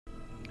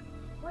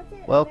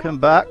Welcome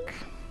back.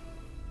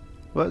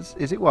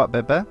 Is it what,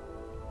 Bebe?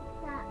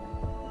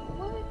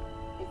 What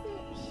is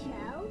it?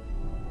 Shell?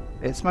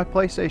 It's my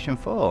PlayStation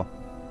 4.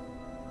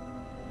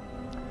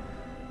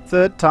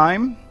 Third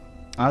time,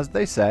 as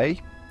they say,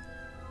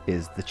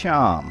 is the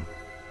charm.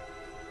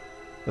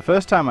 The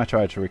first time I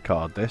tried to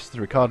record this, the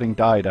recording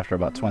died after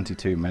about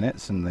 22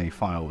 minutes and the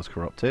file was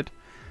corrupted.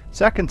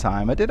 Second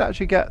time, I did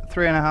actually get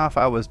 3.5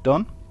 hours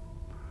done,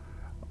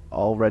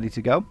 all ready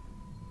to go,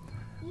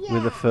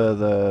 with a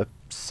further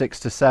 6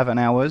 to 7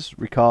 hours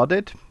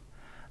recorded,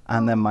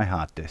 and then my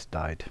hard disk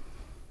died,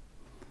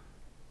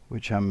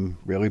 which I'm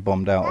really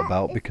bummed out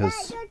about because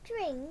is that your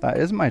drink? that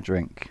is my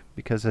drink.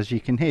 Because as you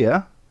can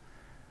hear,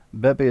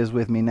 Bebe is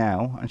with me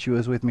now, and she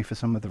was with me for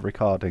some of the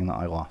recording that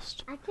I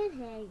lost. I can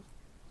hear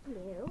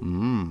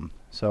you.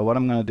 So what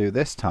I'm going to do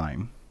this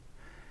time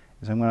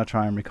is I'm going to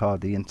try and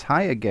record the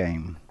entire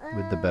game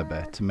with the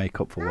Bebe to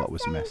make up for what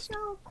was missed.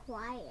 So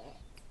quiet.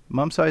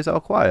 Mum says all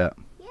quiet.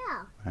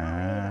 Yeah.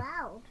 Ah.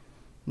 Loud.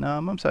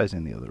 No, Mum says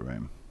in the other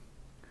room.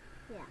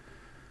 Yeah.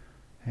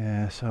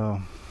 Yeah,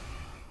 so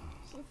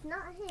She's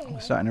not here.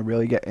 we're starting to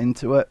really get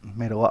into it.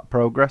 Made a lot of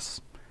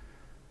progress.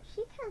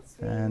 She can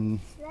sleep. And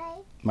Today.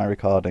 my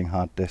recording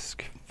hard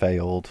disk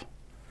failed.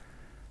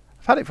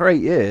 I've had it for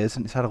 8 years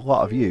and it's had a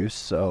lot of use,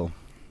 so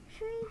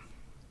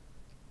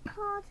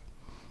Called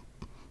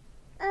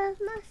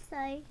must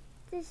say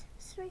this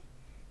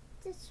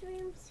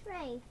room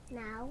 3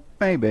 now.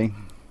 maybe.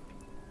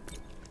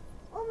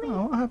 Or maybe,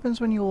 Oh, what happens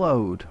when you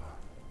load?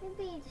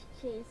 maybe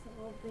she's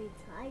a little bit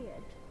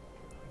tired.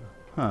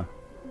 Huh.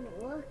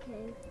 Not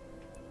working.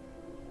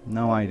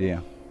 No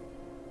idea.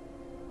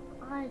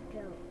 I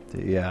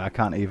don't. Yeah, I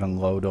can't even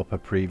load up a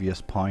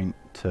previous point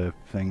to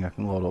thing. I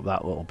can load up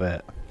that little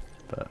bit,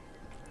 but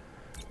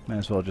may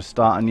as well just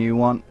start a new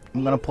one.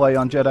 I'm going to play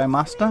on Jedi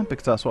Master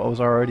because that's what I was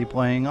already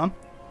playing on.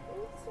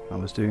 I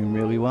was doing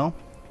really well.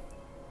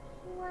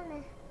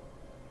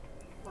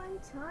 One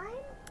time?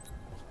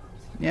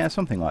 Yeah,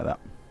 something like that.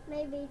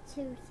 Maybe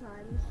 2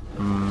 times.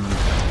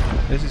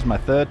 This is my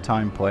 3rd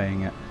time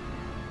playing it.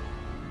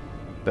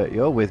 But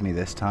you're with me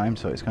this time,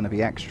 so it's going to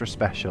be extra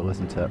special,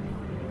 isn't it?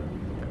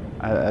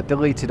 I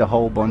deleted a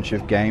whole bunch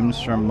of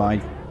games from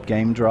my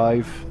game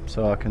drive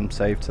so I can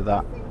save to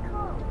that.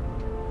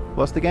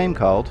 What's the game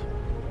called?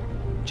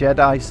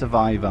 Jedi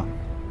Survivor.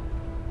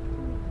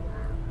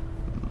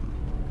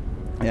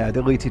 Yeah, I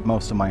deleted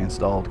most of my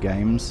installed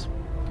games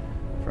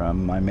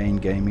from my main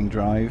gaming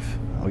drive.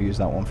 I'll use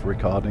that one for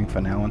recording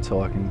for now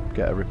until I can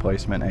get a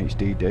replacement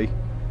HDD.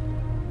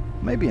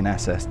 Maybe an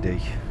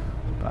SSD,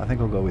 but I think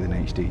I'll go with an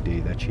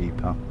HDD, they're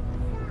cheaper.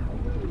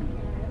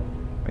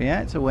 But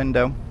yeah, it's a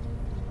window.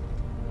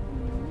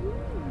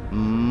 Is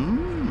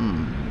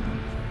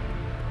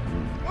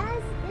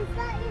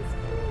that your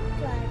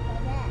screwdriver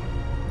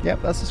there?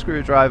 Yep, that's a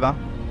screwdriver.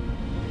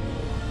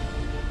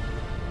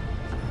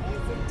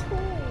 It's a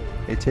tool.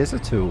 It is a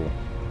tool.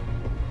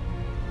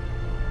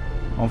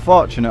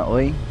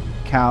 Unfortunately,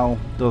 Cal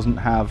doesn't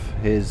have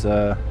his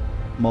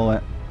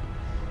mullet.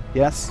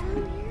 Yes,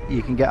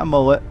 you can get a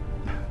mullet.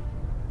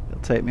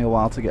 It'll take me a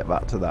while to get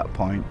back to that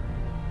point.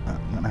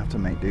 I'm going to have to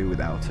make do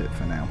without it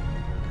for now.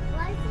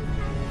 Why is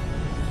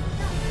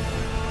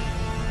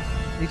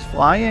it He's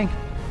flying.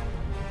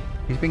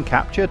 He's been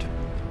captured.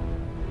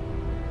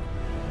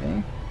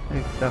 Okay.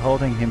 They're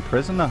holding him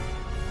prisoner.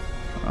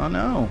 Oh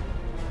no.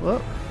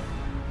 Look.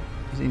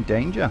 He's in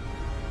danger.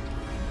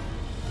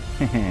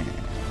 He's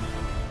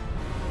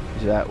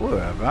like,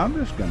 whatever, I'm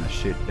just gonna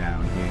sit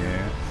down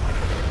here.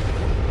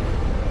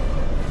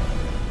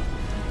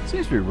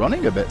 Seems to be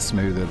running a bit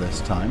smoother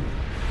this time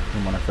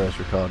than when I first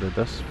recorded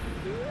this.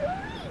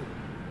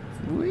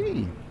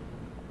 Whee!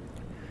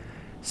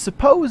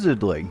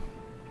 Supposedly,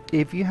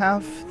 if you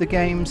have the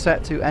game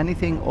set to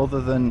anything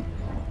other than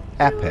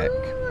epic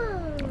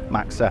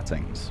max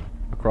settings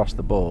across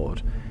the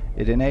board,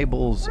 it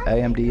enables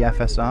AMD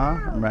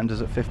FSR and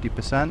renders at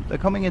 50%. They're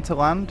coming into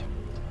land.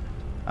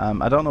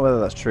 I don't know whether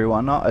that's true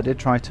or not. I did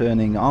try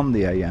turning on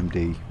the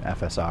AMD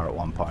FSR at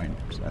one point.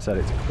 I set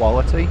it to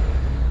quality,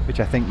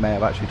 which I think may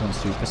have actually done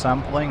super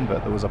sampling,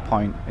 but there was a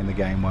point in the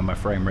game when my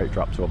frame rate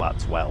dropped to about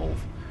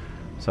 12.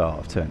 So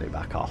I've turned it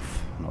back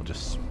off and I'll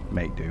just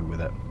make do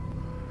with it.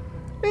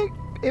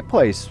 It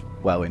plays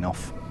well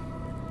enough.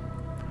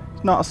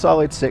 It's not a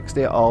solid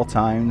 60 at all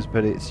times,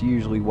 but it's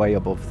usually way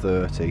above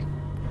 30,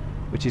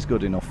 which is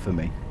good enough for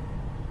me.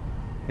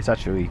 It's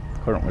actually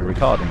currently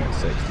recording at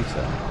 60,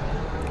 so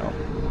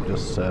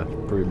just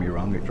prove me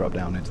wrong, it dropped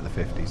down into the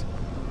 50s.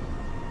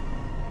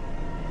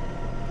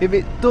 If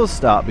it does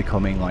start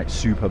becoming like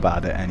super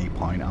bad at any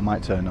point, I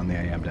might turn on the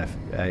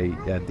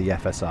the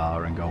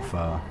FSR and go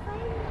for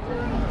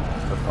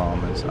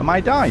performance. Am I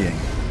dying?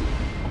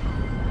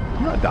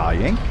 I'm not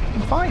dying.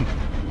 I'm fine.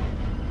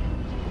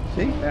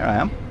 See, there I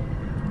am.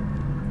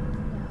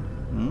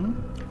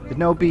 There's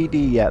no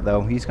BD yet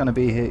though. He's going to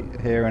be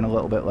here in a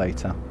little bit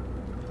later.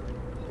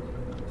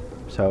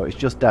 So it's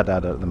just Dad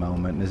at the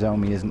moment.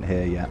 Nozomi isn't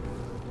here yet.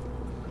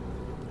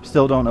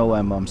 Still don't know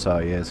where Mum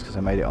Soy is because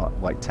I made it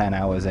like 10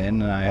 hours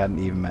in and I hadn't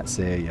even met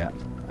Seer yet.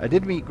 I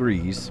did meet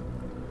Grease,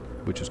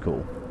 which was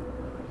cool.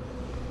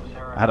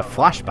 I had a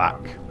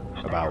flashback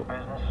about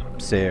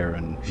Seer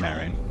and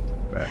Merrin,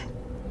 but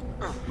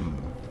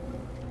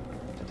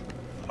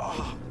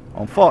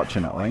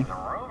unfortunately,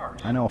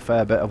 I know a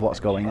fair bit of what's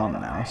going on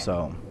now,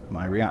 so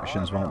my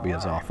reactions won't be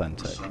as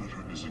authentic.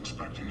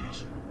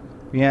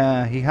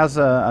 Yeah, he has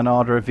an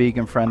order of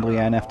vegan-friendly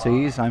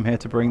NFTs. I'm here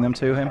to bring them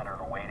to him.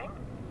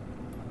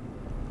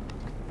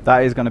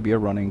 That is going to be a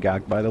running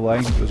gag, by the way.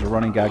 It was a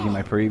running gag in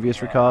my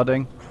previous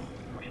recording.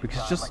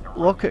 Because just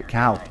look at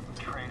Cal.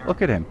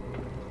 Look at him.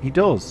 He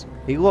does.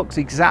 He looks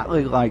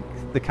exactly like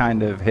the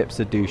kind of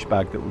hipster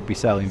douchebag that would be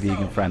selling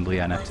vegan-friendly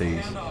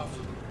NFTs.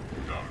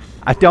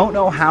 I don't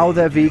know how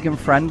they're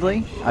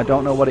vegan-friendly. I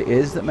don't know what it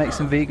is that makes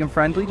them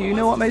vegan-friendly. Do you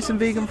know what makes them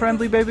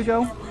vegan-friendly, baby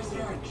girl?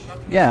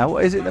 Yeah,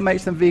 what is it that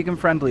makes them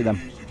vegan-friendly then?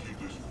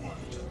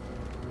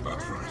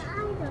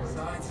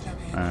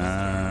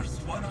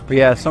 But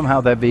yeah,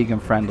 somehow they're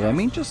vegan-friendly. I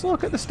mean, just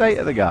look at the state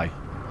of the guy.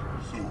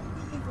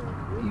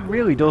 He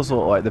really does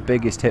look like the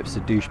biggest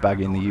hipster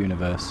douchebag in the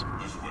universe.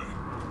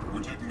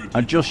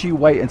 And just you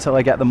wait until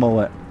I get the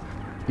mullet.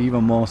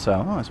 Even more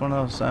so. Oh, it's one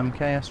of those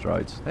KS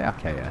droids. They are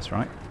KS,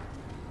 right?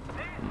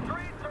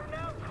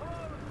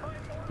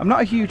 I'm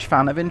not a huge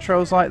fan of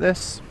intros like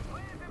this.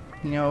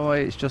 You know,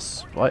 it's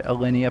just like a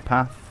linear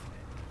path.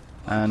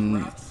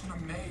 And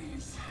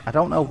I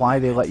don't know why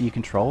they let you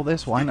control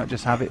this. Why not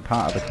just have it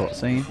part of the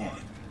cutscene?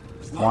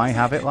 Why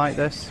have it like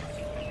this?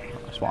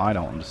 That's what I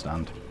don't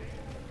understand.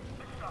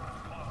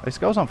 This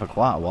goes on for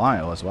quite a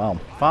while as well.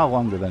 Far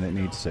longer than it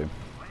needs to.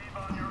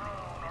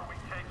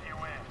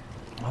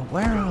 Oh,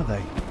 where are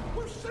they?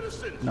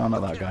 No,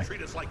 not that guy.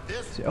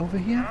 Is it over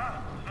here?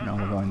 No,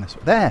 we're going this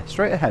way. There!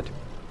 Straight ahead.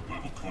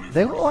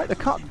 They look like the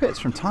cockpits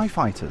from TIE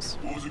Fighters.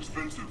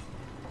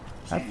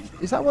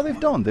 Is that what they've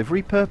done? They've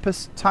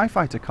repurposed TIE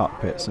Fighter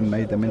cockpits and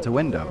made them into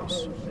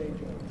windows?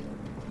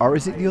 Or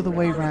is it the other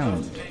way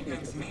round?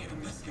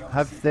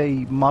 Have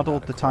they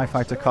modelled the TIE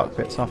Fighter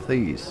cockpits off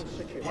these?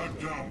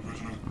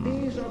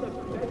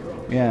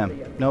 Yeah,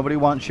 nobody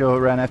wants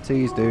your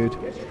NFTs, dude.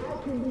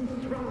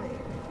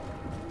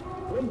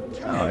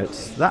 Oh,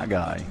 it's that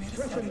guy.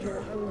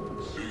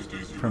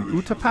 From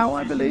Utapau,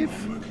 I believe?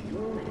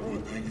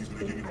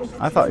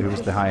 I thought he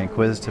was the High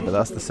Inquisitor, but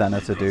that's the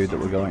Senator dude that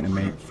we're going to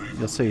meet.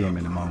 You'll see him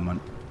in a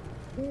moment.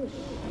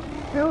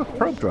 Yeah, look,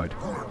 probe droid.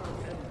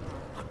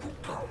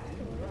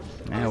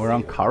 Yeah, we're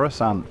on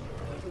Coruscant,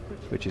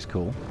 which is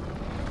cool.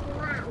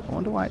 I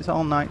wonder why it's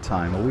all night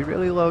time. Are we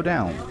really low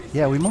down?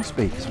 Yeah, we must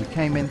be, because we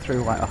came in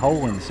through like a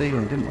hole in the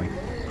ceiling, didn't we?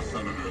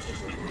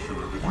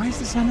 Why is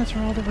the Senator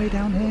all the way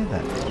down here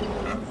then?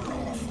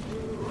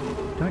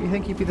 Don't you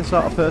think he'd be the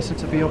sort of person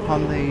to be up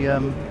on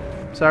the,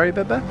 sorry,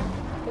 Bebe?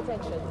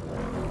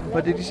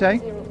 What did you say?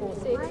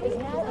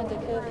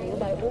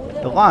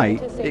 The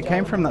light? It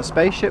came from that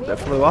spaceship that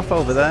flew off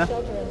over there.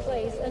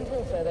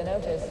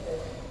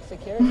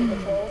 Security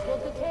patrols will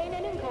detain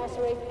and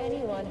incarcerate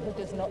anyone who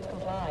does not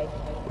comply.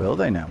 Will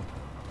they now?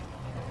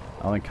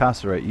 I'll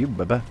incarcerate you,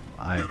 Bubba.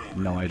 I have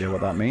no idea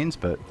what that means,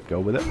 but go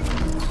with it.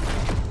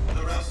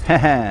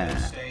 Haha.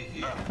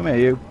 Come here,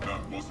 you.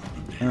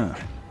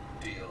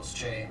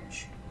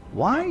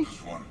 Why?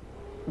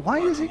 Why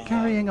is it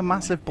carrying a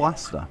massive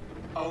blaster?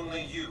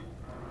 Only you.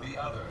 The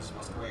others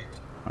must wait.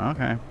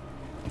 Okay.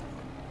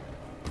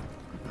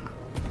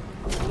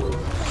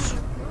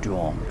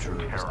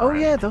 Stormtroopers. Oh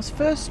yeah, those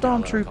first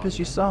stormtroopers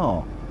you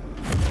saw.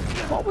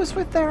 What was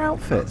with their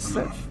outfits?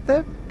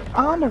 Their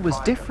armor was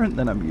different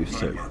than I'm used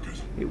to.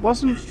 It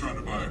wasn't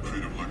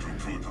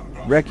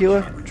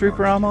regular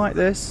trooper armor like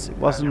this. It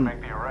wasn't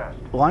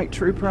light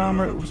trooper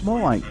armor. It was more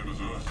like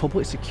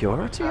public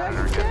security, I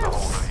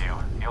guess.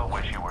 You'll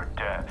wish you were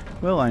dead.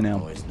 Well, I know.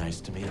 Always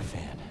nice to meet a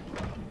fan.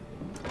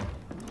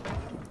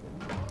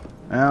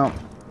 Now,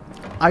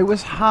 I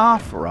was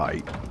half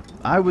right.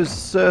 I was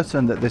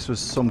certain that this was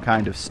some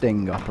kind of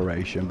sting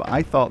operation, but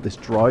I thought this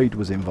droid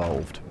was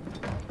involved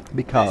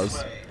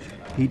because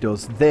he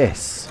does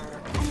this.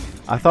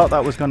 I thought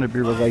that was going to be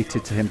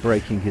related to him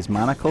breaking his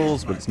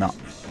manacles, but it's not.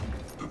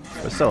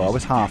 But still, I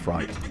was half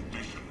right.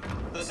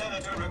 The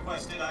Senator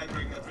requested I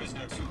bring the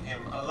prisoner to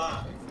him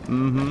alive.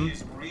 Mm-hmm. He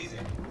is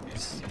breathing.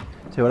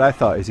 See, what I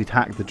thought is he'd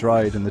hack the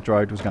droid and the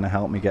droid was going to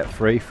help me get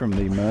free from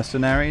the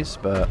mercenaries,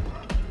 but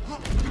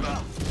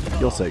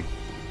you'll see.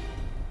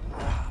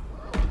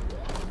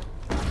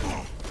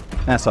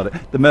 That's not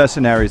it. The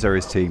mercenaries are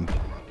his team.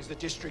 Is the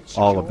district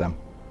All of them.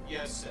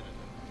 Yes, Senator.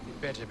 It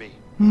better be.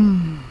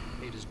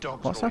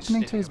 What's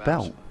happening to his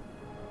belt?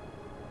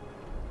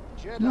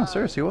 No,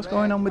 seriously, what's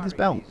going on with his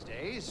belt?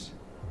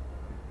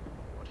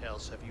 What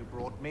else have you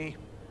brought me?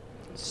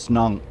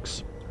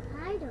 Snonks.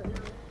 I don't know.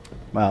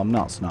 Well,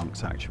 not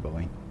snonks,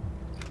 actually.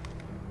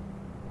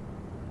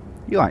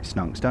 You like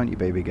snonks, don't you,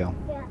 baby girl?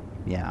 Yeah.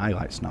 Yeah, I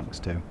like snonks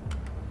too.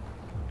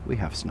 We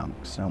have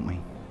snonks, don't we?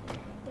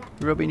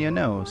 Rubbing your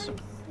nose.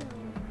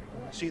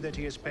 See that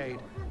he is paid.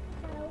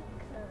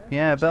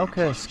 Yeah,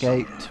 Belka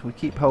escaped. We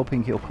keep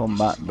hoping he'll come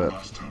back,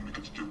 but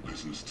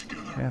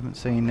we haven't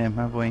seen him,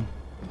 have we?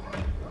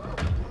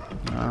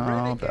 Oh,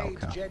 Renegade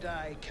Belka.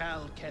 Jedi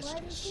Cal Why does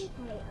Kestis. he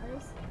hate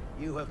us?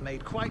 You have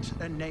made quite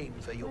a name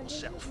for Why does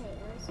he yourself. hate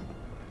us?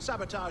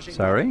 Sabotaging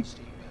Sorry? weapons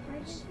depots, Why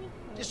does he hate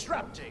us?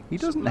 disrupting. He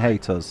doesn't supply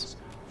hate us.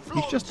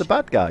 lines, He's just the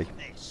bad guy.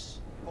 flaunting this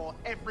for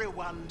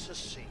everyone to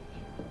see.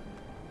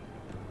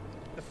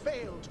 The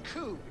failed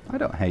coup I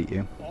don't hate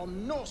you.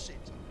 on Norset.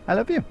 I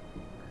love you.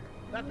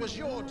 That was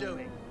your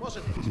doing,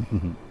 wasn't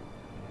it?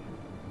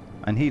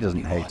 And he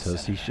doesn't hate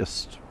us. He's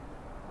just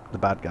the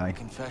bad guy.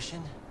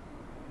 Confession?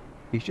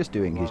 He's just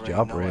doing You his already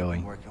job, know I've been really.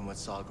 working with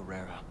Saw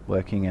Gerrera.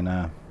 Working in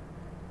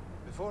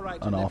Before I an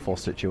deliver awful you,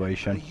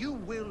 situation. you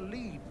will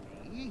lead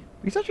me.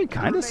 He's actually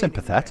kind of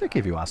sympathetic,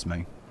 if you ask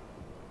me.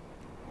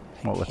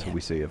 What little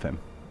we see of him.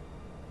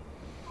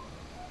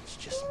 It's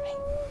just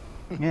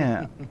me.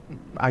 Yeah.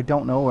 I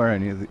don't know where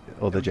any of the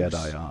other No use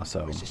Jedi are,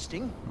 so...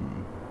 resisting.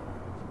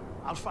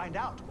 I'll find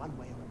out one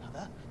way or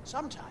another.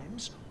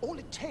 Sometimes all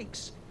it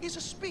takes is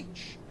a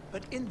speech,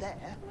 but in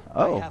there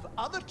Oh. I have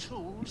other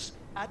tools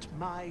at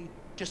my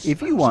disposal.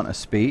 If you want a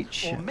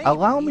speech, Or maybe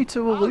allow me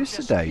to I'll just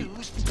elucidate.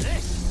 use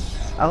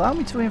this. Allow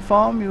me to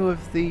inform you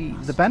of the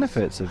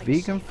benefits of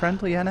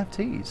vegan-friendly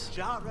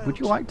NFTs. Would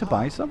you like to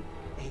buy some?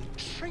 A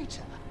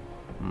traitor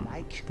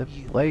like The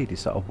you. blade is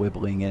sort of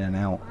wibbling in and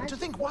out. And to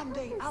think one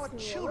day our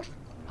children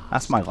will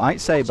That's ask, my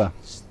lightsaber.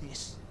 "What is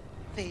this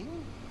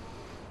thing?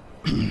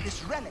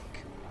 This relic.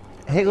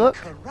 Hey, of a look.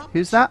 corrupt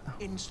Who's that?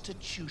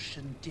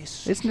 Institution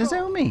It's destroyed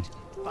Nozomi.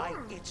 by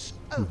its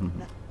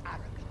own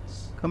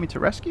arrogance. Coming to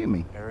rescue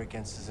me.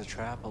 Arrogance is a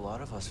trap a lot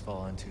of us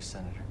fall into,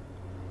 Senator.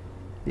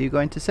 Are you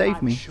going to save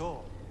I'm me?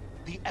 sure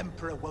the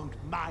Emperor won't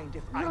mind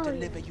if I No.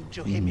 deliver you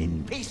to him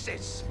in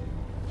pieces.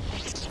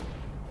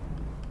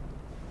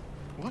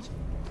 What?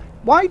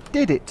 Why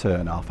did it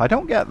turn off? I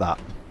don't get that.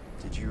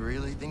 Did you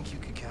really think you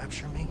could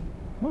capture me?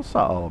 What's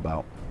that all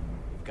about?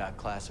 You've got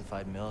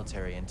classified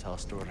military intel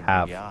stored in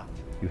Have. your yacht.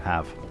 You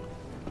have.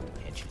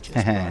 And you just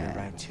brought it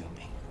right to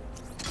me.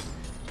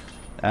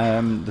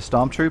 The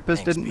stormtroopers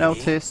Thanks, didn't BD.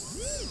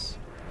 notice.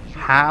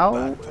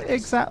 How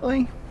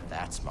exactly?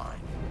 That's mine.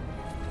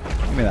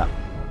 Give me that.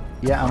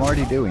 Yeah, I'm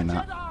already doing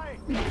that.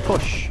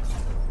 Push.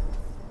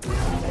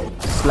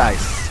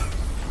 Slice.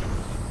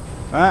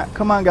 Alright,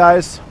 come on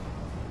guys.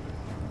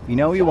 You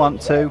know you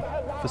want to.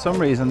 For some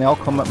reason they all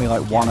come at me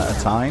like one at a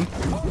time,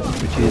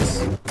 which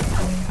is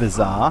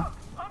bizarre.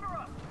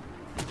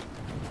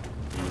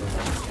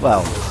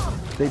 Well,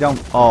 they don't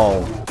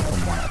all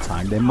come one at a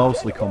time. They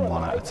mostly come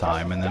one at a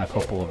time, and then a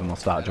couple of them will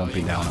start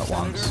jumping down at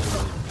once.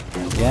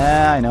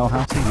 Yeah, I know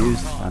how to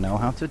use. I know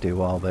how to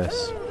do all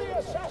this.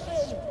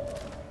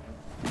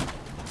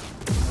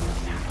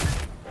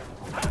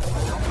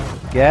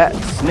 Get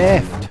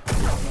sniffed.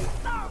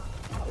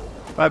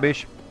 Bye,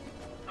 Bish.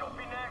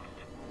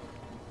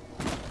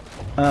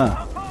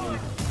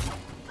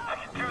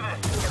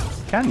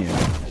 Can you?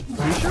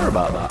 Are you sure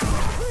about that?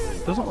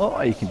 Doesn't look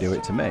like you can do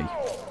it to me.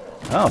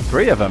 Oh,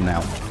 3 of them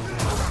now.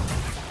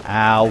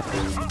 Ow.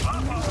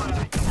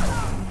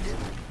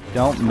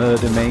 Don't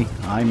murder me.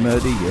 I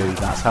murder you.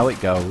 That's how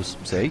it goes.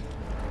 See?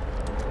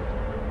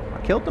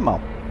 I killed them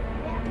all.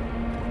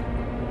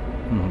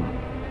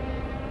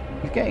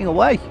 He's getting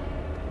away.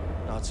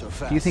 Not so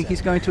fast. Do you think he's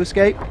Senator. going to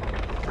escape?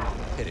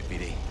 Hit it,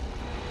 BD.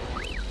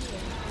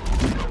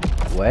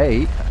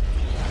 Wait.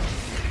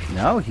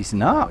 No, he's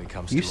not. Oh, he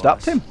comes You to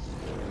stopped us. him.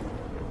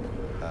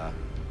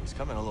 He's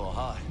coming a little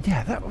high.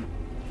 Yeah, that...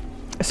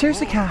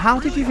 Seriously, Cal, how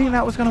did you think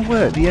that was going to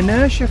work? The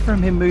inertia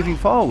from him moving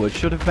forward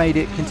should have made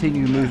it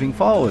continue moving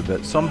forward,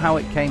 but somehow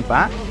it came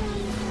back.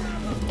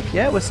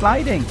 Yeah, we're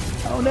sliding.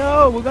 Oh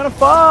no, we're going to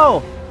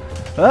fall.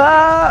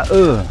 Ah!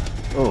 Ugh.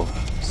 Oh,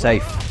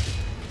 safe.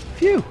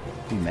 Phew,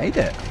 we made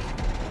it.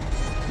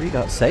 We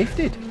got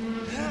safetied.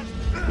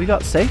 We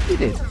got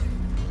safetied.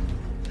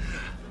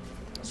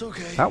 It's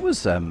okay. That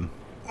was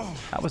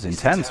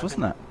intense,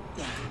 wasn't it?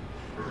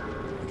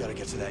 We gotta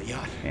get to that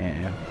yacht.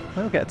 Yeah,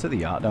 we'll get to the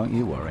yacht, don't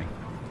you worry.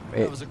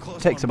 It was a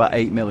close takes one, about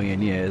buddy. 8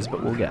 million years,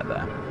 but we'll get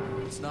there.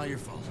 It's not your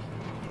fault.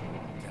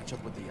 Catch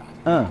up with the yacht.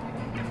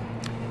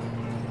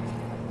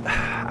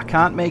 I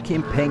can't make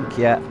him pink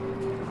yet.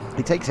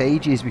 It takes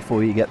ages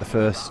before you get the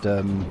first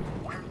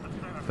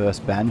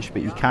bench,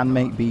 but you can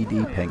make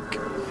BD pink.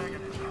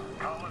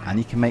 And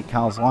you can make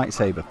Carl's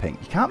lightsaber pink.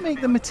 You can't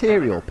make the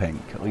material pink,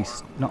 at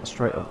least not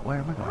straight up. Where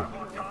am I going?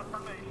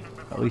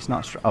 At least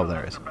not straight. Oh,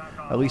 there it is.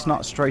 At least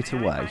not straight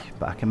away,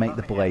 but I can make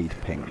the blade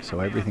pink, so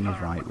everything is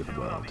right with the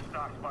world.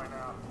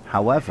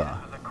 However,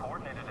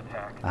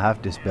 I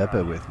have this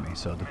Bebe with me,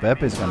 so the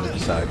Bebe is going to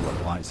decide what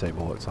the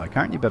lightsaber looks like,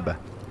 aren't you, Bebe?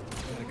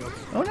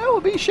 Oh no,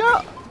 we're being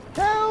shot!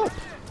 Help!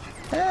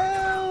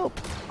 Help!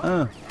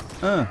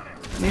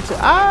 Need to.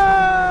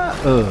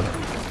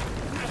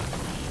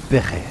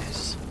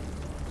 Bejes.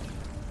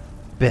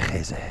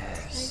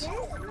 Bejes.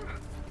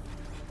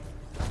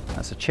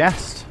 That's a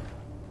chest.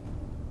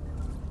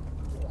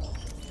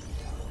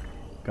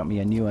 Got me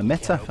a new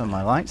emitter for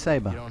my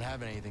lightsaber. You don't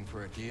have anything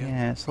for it, do you?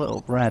 Yeah, it's a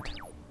little red.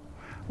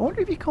 I wonder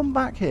if you come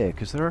back here,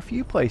 because there are a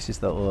few places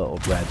that are a little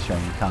red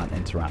showing you can't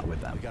interact with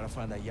them. We gotta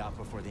find that yacht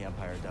before the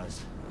Empire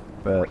does.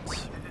 But,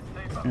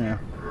 yeah.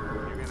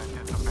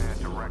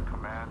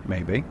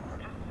 Maybe.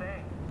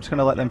 I'm just going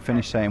to let them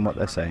finish saying what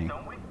they're saying.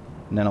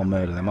 And then I'll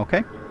murder them,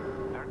 okay?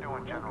 They're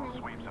doing general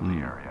sweeps of the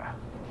area.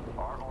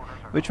 Our orders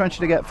are Which one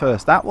should I get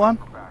first? That one?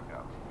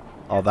 backup.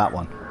 Or that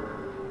one?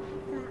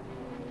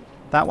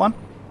 That one?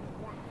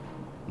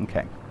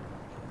 Okay.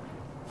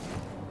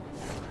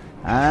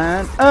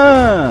 And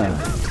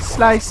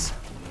slice.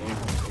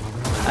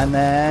 And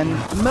then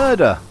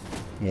murder.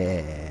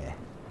 Yeah.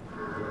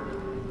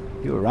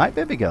 You were right,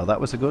 baby girl. That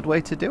was a good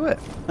way to do it.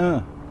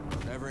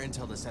 Never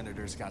until the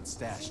senators got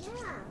stashed.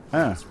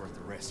 It's worth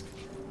the risk.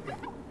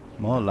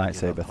 More Give up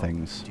lightsaber hope,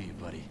 things. do you,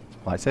 buddy?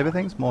 Lightsaber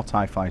things? More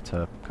TIE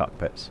fighter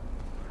cockpits.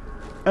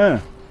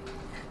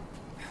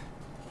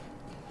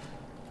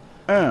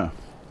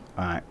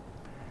 Alright.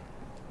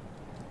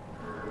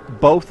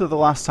 Both of the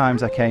last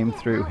times I came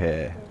through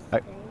here,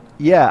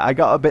 yeah, I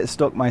got a bit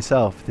stuck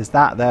myself. There's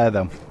that there,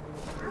 though.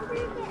 How do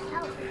you get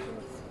out of this?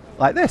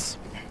 Like this.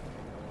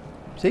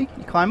 See?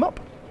 You climb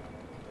up.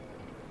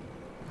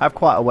 I have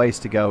quite a ways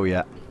to go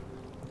yet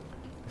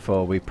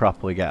before we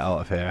properly get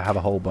out of here. I have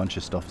a whole bunch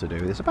of stuff to do.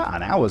 There's about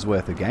an hour's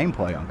worth of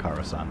gameplay on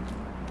Coruscant. Do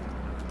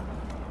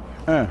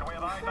we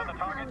have eyes on the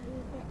target?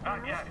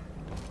 Not yet.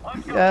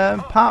 Let's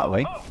go.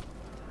 Partly.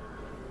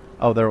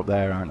 Oh, they're up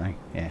there, aren't they?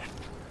 Yeah.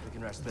 We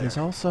can rest there. There's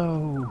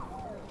also...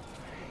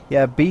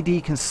 Yeah,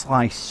 BD can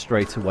slice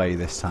straight away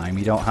this time.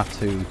 You don't have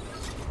to,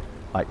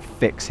 like,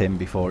 fix him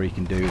before he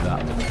can do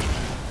that.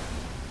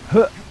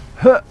 Huh,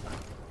 huh.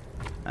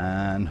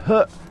 And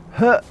huh,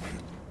 huh.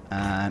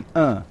 And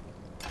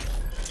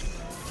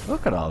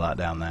Look at all that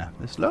down there.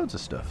 There's loads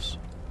of stuffs.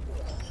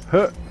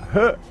 Huh,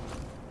 huh.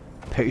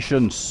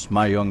 Patience,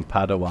 my young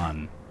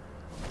Padawan.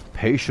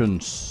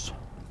 Patience.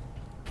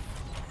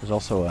 There's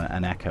also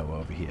an echo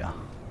over here.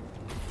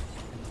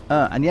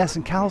 And yes,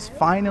 and Cal's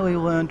finally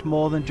learned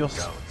more than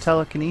just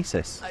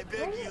telekinesis.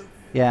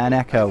 Yeah, an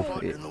echo.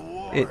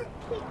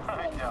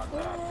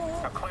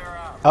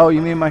 Oh,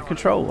 you mean my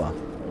controller?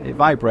 It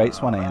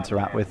vibrates when I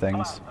interact with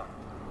things.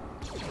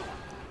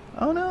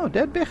 Oh no,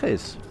 dead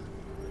bitches.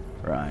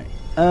 Right.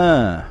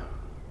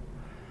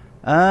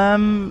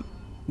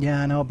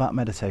 Yeah, I know about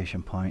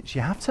meditation points.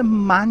 You have to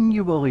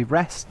manually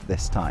rest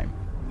this time.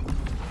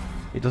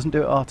 It doesn't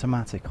do it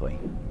automatically.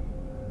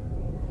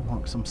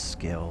 Unlock some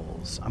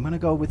skills. I'm going to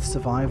go with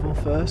survival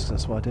first.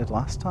 That's what I did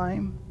last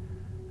time.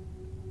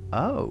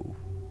 Oh.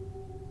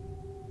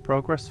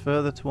 Progress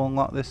further to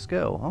unlock this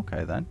skill.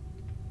 Okay then.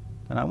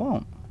 Then I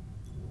won't.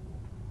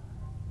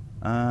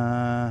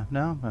 No,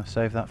 I'm going to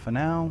save that for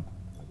now.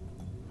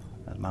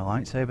 That's my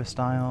lightsaber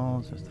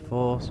styles. There's the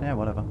Force. Yeah,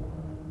 whatever.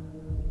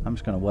 I'm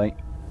just going to wait.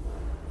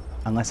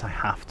 Unless I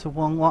have to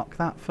unlock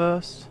that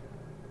first.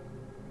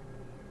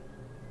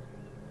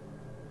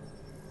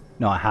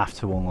 No, I have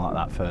to unlock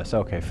that first.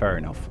 Okay, fair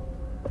enough.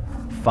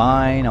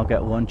 Fine, I'll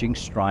get lunging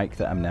strike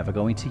that I'm never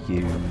going to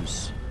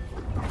use.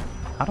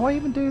 How do I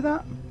even do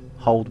that?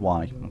 Hold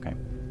Y. Okay.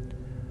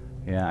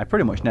 Yeah, I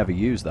pretty much never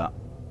use that.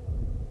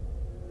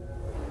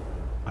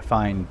 I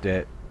find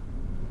it...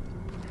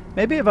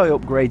 Maybe if I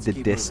upgrade the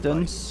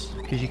distance,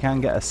 because you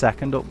can get a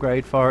second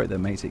upgrade for it that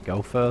makes it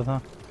go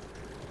further.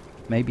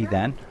 Maybe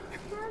then.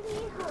 How do you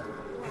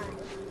hold one?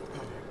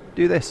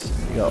 Do this.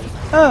 You go,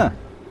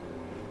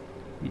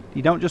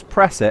 You don't just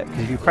press it,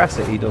 because if you press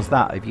it, he does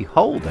that. If you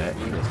hold it,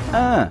 he goes,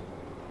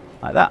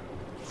 like that.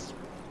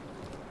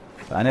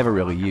 But I never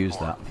really use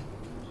that.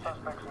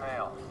 Suspect's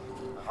male.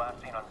 Was last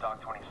seen on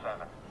Dock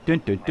 27. Dun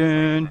dun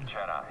dun.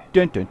 Jedi.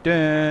 Dun dun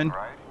dun.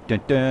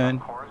 Dun dun.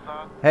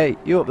 Coruscant? Hey,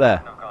 you up there.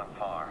 Have gone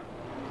far.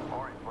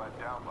 Or he's led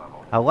down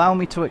level. Allow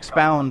me to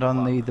expound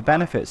on the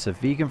benefits of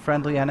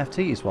vegan-friendly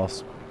NFTs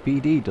whilst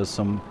BD does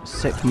some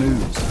sick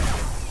moves.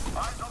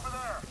 Eyes over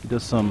there. He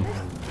does some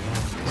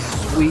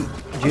sweet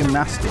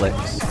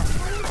gymnastics.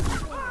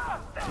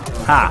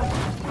 Ha!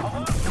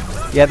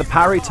 Yeah, the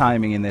parry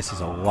timing in this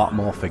is a lot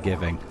more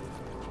forgiving.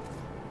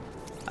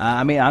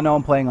 I mean, I know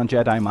I'm playing on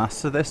Jedi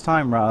Master this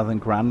time rather than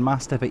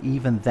Grandmaster, but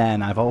even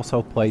then, I've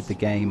also played the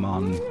game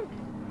on...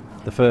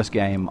 the first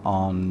game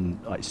on,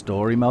 like,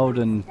 story mode,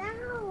 and...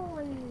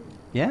 Down.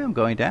 Yeah, I'm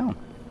going down.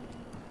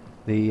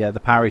 The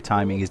parry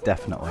timing is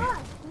definitely... What?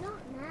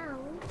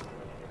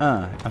 Not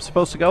now. I'm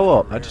supposed to go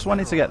up. I just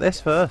wanted to get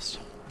this first.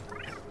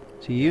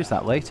 So you use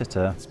that later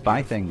to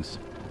buy things.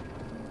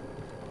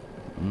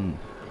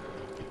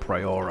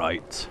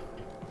 Priorite.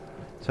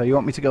 So you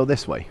want me to go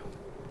this way?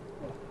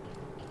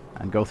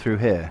 And go through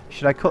here.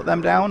 Should I cut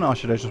them down or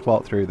should I just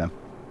walk through them?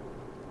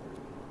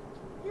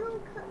 You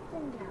cut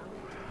them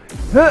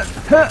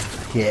down.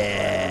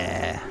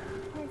 Yeah.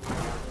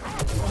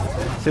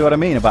 See what I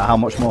mean about how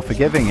much more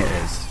forgiving it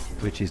is?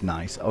 Which is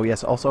nice. Oh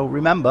yes, also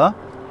remember...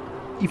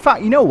 In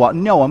fact, you know what?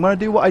 No, I'm going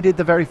to do what I did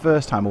the very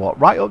first time. I walked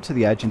right up to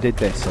the edge and did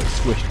this. So it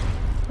squished.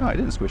 Oh, it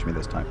didn't squish me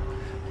this time.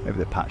 Maybe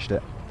they patched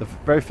it. The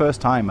very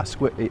first time,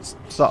 it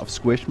sort of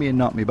squished me and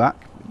knocked me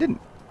back. It didn't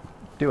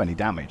do any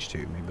damage to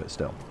me, but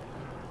still.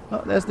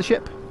 Oh, there's the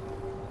ship.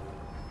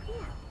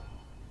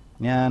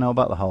 Yeah, I know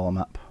about the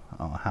holomap.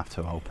 Oh, I have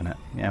to open it.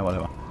 Yeah,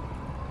 whatever.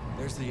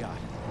 There's the yacht.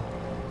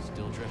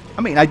 Still drifting.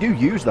 I mean, I do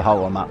use the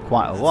holomap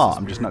quite a lot.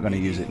 I'm just not going to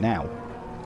use it now.